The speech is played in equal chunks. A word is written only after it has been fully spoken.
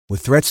With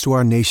threats to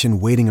our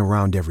nation waiting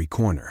around every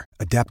corner,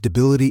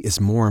 adaptability is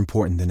more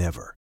important than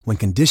ever. When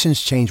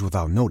conditions change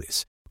without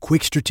notice,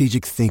 quick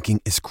strategic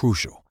thinking is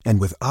crucial.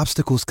 And with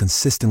obstacles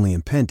consistently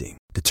impending,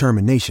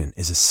 determination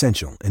is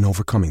essential in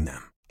overcoming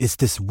them. It's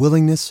this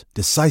willingness,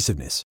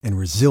 decisiveness, and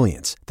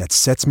resilience that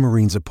sets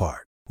Marines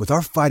apart. With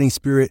our fighting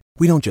spirit,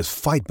 we don't just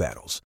fight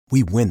battles,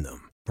 we win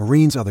them.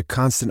 Marines are the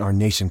constant our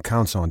nation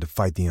counts on to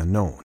fight the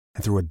unknown.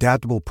 And through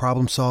adaptable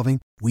problem solving,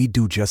 we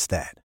do just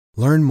that.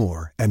 Learn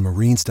more at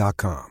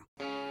marines.com.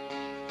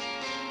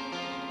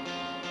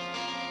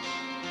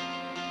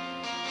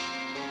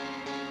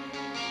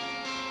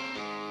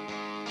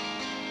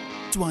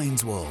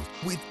 Dwayne's World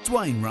with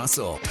Dwayne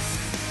Russell.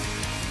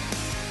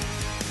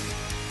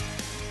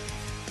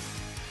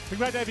 It's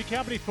great to have your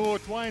company for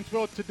Dwayne's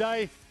World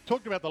today.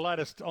 Talking about the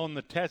latest on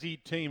the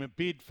Tassie team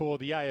bid for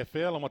the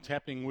AFL and what's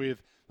happening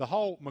with the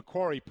whole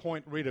Macquarie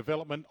Point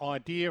redevelopment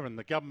idea and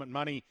the government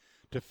money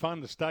to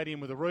fund the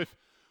stadium with a roof.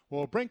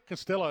 Well, Brent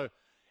Costello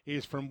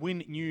is from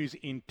Win News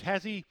in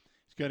Tassie.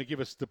 He's going to give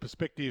us the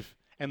perspective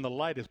and the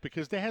latest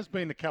because there has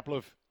been a couple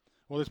of,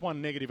 well, there's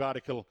one negative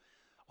article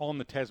on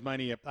the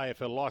Tasmania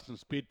AFL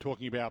licence bid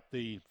talking about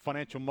the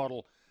financial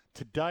model.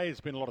 Today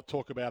there's been a lot of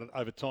talk about it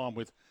over time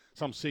with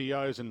some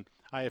CEOs and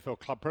AFL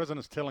club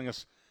presidents telling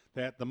us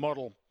that the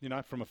model, you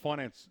know, from a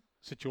finance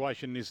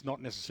situation is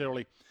not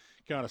necessarily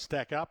going to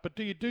stack up. But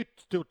do you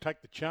still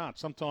take the chance?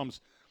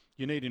 Sometimes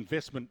you need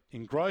investment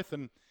in growth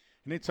and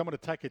you need someone to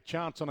take a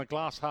chance on a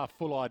glass half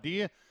full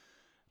idea.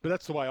 But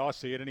that's the way I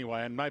see it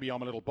anyway. And maybe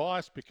I'm a little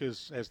biased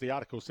because, as the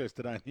article says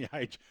today in The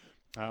Age,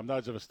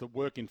 those of us that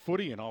work in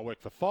footy, and I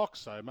work for Fox,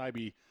 so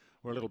maybe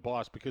we're a little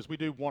biased because we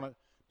do want it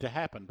to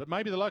happen. But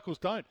maybe the locals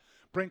don't.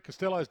 Brent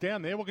Costello's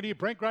down there. Welcome to you,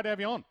 Brent. Great to have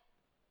you on.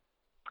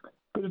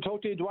 Good to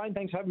talk to you, Dwayne.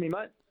 Thanks for having me,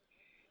 mate.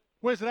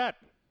 Where's it at?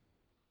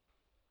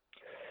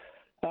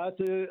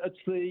 It's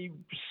the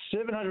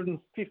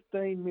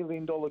 $715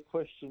 million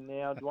question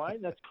now,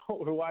 Dwayne. That's what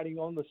we're waiting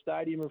on, the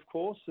stadium, of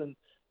course, and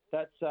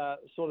that's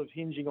sort of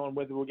hinging on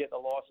whether we'll get the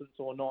licence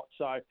or not.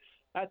 So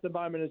at the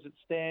moment, as it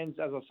stands,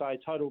 as I say,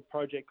 total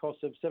project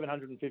cost of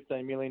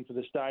 $715 million for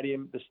the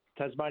stadium. The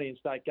Tasmanian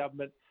state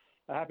government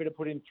are happy to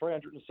put in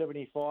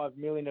 $375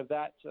 million of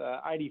that.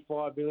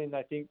 $85 million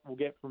they think will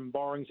get from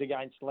borrowings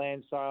against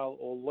land sale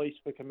or lease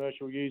for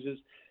commercial users.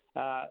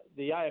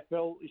 The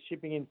AFL is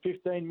shipping in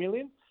 $15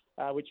 million.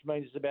 Which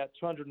means there's about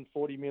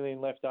 $240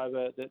 million left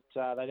over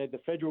that they need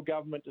the federal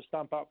government to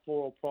stump up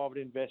for, or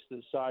private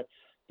investors. So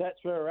that's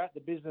where we're at.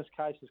 The business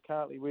case is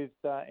currently with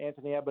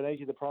Anthony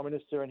Albanese, the Prime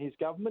Minister, and his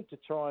government to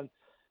try and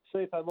see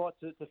if they'd like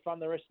to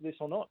fund the rest of this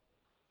or not.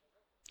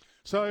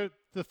 So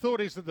the thought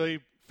is that the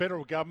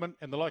federal government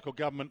and the local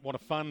government want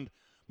to fund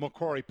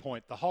Macquarie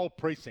Point, the whole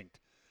precinct,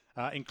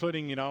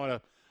 including, you know,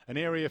 an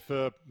area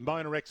for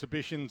Mona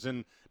exhibitions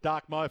and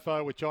Dark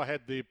Mofo, which I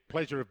had the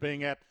pleasure of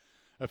being at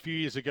a few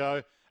years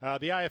ago.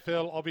 The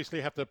AFL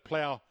obviously have to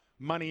plough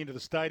money into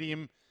the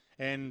stadium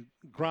and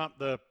grant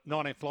the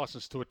 19th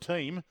licence to a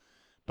team,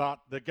 but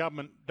the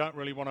government don't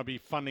really want to be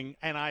funding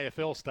an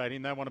AFL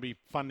stadium. They want to be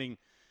funding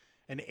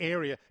an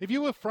area. If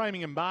you were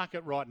framing a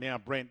market right now,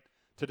 Brent,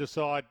 to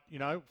decide, you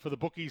know, for the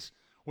bookies,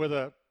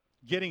 whether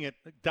getting it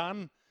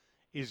done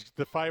is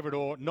the favourite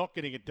or not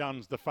getting it done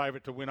is the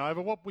favourite to win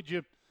over, what would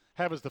you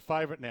have as the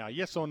favourite now,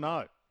 yes or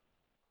no?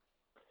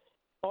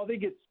 I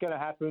think it's going to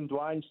happen,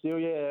 Dwayne, still.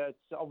 Yeah, it's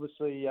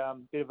obviously a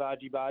bit of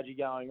argy-bargy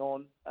going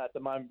on at the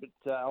moment,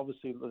 but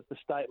obviously the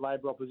state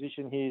Labor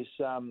opposition here is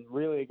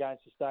really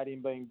against the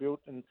stadium being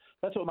built, and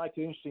that's what makes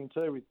it interesting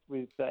too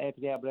with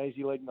Anthony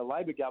Albanese leading the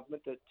Labor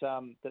government,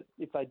 that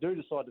if they do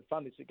decide to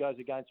fund this, it goes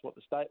against what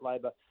the state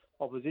Labor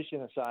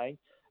opposition are saying.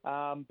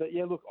 But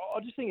yeah, look, I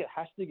just think it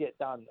has to get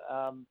done.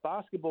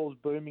 Basketball's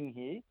booming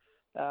here.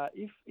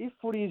 If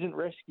footy isn't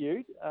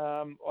rescued,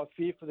 I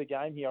fear for the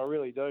game here. I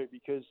really do,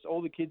 because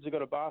all the kids have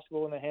got a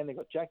basketball in their hand. They've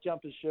got Jack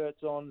Jumpers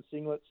shirts on,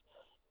 singlets.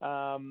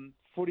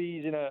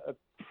 Footy's in a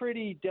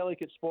pretty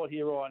delicate spot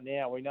here right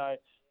now. We know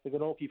the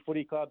Glenorchy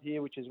Footy Club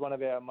here, which is one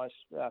of our most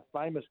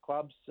famous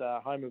clubs,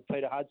 home of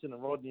Peter Hudson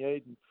and Rodney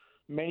Eade and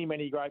many,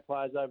 many great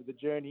players over the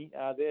journey.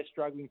 They're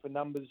struggling for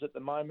numbers at the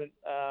moment.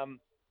 So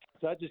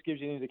that just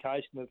gives you an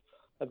indication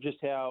of just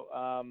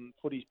how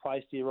footy's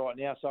placed here right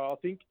now. So I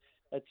think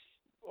it's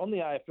on the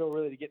AFL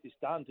really to get this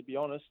done, to be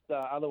honest.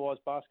 Otherwise,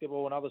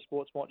 basketball and other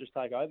sports might just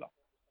take over.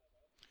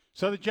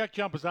 So the Jack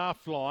Jumpers are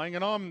flying,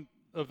 and I'm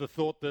of the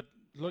thought that,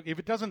 look, if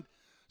it doesn't...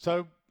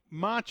 So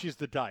March is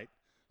the date.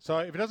 So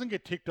if it doesn't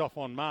get ticked off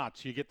on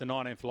March, you get the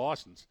 19th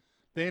licence,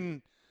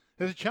 then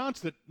there's a chance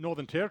that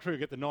Northern Territory will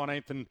get the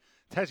 19th and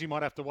Tassie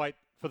might have to wait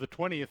for the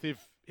 20th,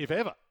 if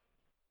ever.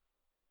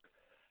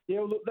 Yeah,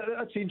 well, look,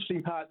 that's the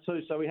interesting part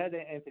too. So we had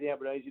Anthony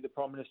Albanese, the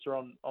Prime Minister,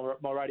 on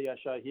my radio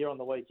show here on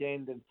the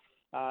weekend, and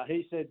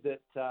he said that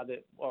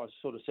I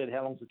sort of said,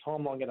 how long's the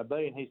timeline going to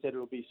be? And he said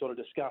it'll be sort of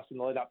discussed in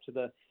the lead up to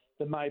the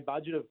May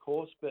budget, of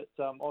course. But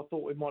I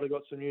thought we might have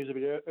got some news a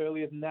bit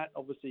earlier than that.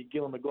 Obviously,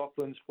 Gillon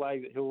McLachlan's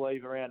flagged that he'll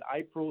leave around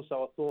April,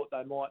 so I thought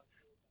they might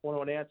want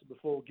to announce it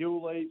before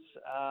Gill leaves.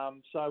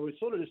 So we're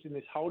sort of just in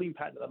this holding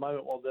pattern at the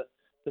moment while the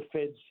the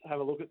feds have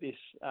a look at this.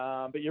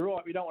 But you're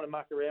right, we don't want to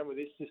muck around with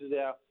this. This is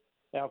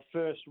our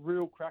first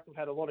real crack. We've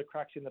had a lot of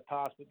cracks in the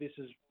past, but this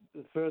is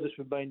the furthest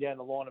we've been down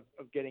the line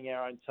of getting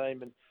our own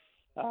team. And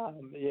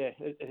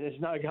there's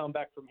no going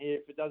back from here.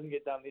 If it doesn't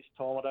get done this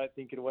time, I don't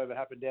think it'll ever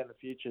happen down the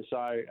future.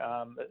 So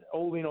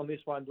all in on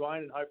this one, Dwayne,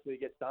 and hopefully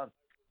it gets done.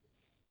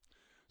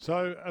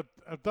 So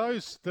are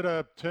those that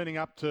are turning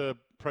up to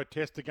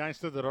protest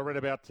against it that I read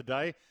about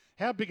today,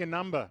 how big a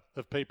number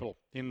of people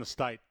in the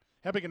state,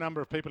 how big a number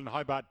of people in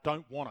Hobart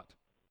don't want it?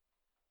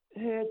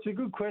 Yeah, it's a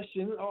good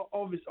question.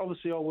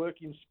 Obviously, I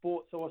work in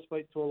sport, so I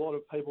speak to a lot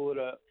of people that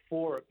are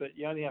for it, but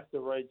you only have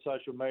to read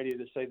social media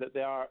to see that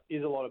there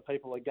is a lot of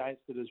people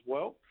against it as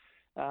well.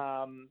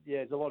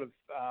 There's a lot of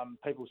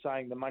people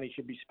saying the money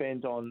should be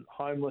spent on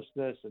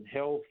homelessness and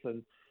health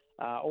and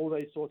all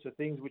these sorts of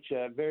things, which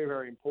are very,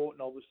 very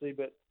important, obviously.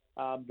 But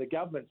the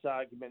government's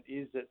argument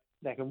is that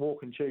they can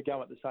walk and chew gum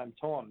at the same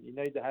time. You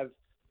need to have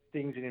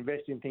things and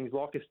invest in things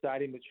like a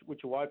stadium,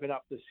 which will open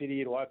up the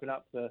city, it'll open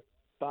up the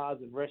bars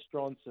and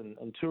restaurants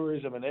and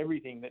tourism and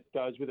everything that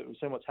goes with it. We've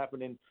seen what's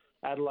happened in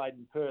Adelaide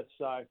and Perth.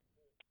 So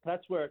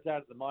that's where it's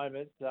at the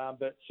moment.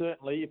 But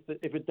certainly,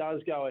 if it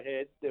does go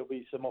ahead, there'll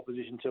be some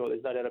opposition to it.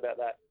 There's no doubt about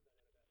that.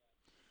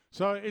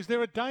 So is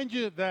there a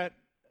danger that,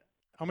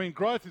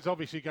 growth is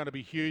obviously going to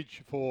be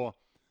huge for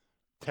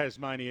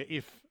Tasmania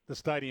if the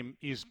stadium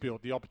is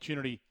built, the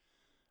opportunity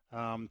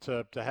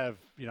to have,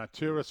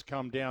 tourists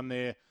come down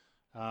there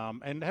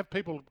and have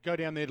people go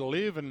down there to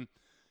live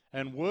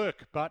and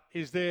work. But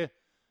is there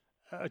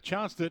a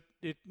chance that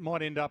it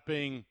might end up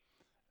being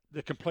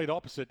the complete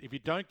opposite? If you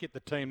don't get the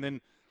team, then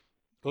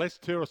less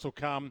tourists will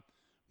come,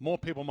 more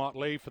people might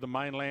leave for the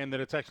mainland, that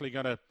it's actually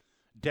going to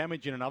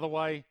damage in another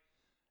way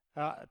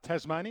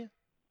Tasmania?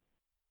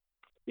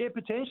 Yeah,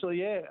 potentially,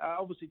 yeah.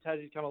 Obviously,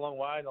 Tassie's come a long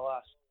way in the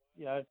last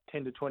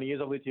 10 to 20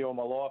 years. I've lived here all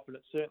my life, and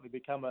it's certainly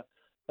become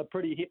a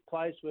pretty hip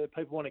place where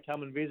people want to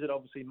come and visit.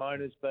 Obviously,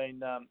 Mona's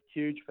been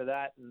huge for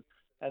that and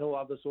all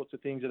other sorts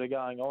of things that are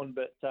going on.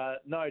 But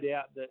no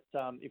doubt that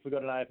if we've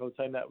got an AFL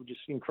team, that would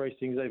just increase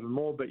things even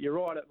more. But you're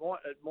right, it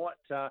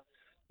might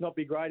not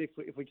be great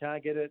if we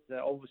can't get it.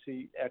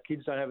 Obviously, our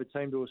kids don't have a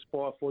team to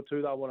aspire for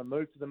too. They'll want to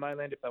move to the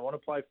mainland if they want to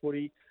play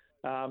footy.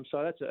 So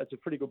that's a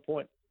pretty good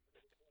point.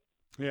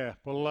 Yeah,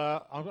 well,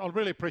 I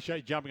really appreciate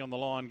you jumping on the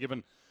line,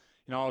 given,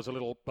 I was a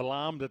little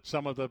alarmed at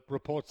some of the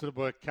reports that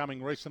were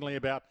coming recently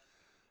about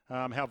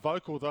how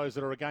vocal those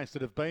that are against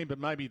it have been, but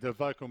maybe the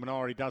vocal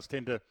minority does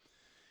tend to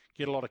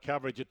get a lot of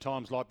coverage at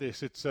times like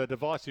this. It's a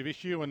divisive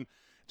issue, and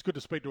it's good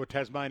to speak to a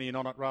Tasmanian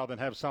on it rather than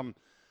have some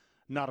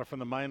nutter from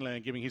the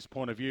mainland giving his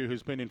point of view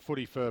who's been in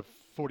footy for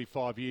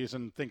 45 years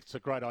and thinks it's a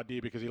great idea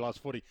because he loves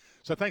footy.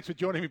 So thanks for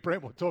joining me,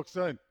 Brent. We'll talk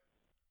soon.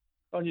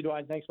 On you,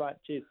 Dwayne. Thanks, mate.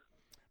 Cheers.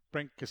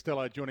 Brent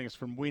Costello joining us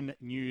from Win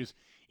News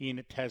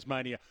in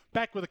Tasmania.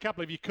 Back with a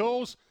couple of your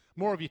calls,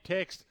 more of your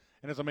text,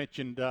 and as I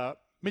mentioned,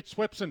 Mitch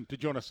Swepson to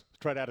join us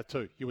straight out of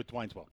 2. You with Dwayne's World.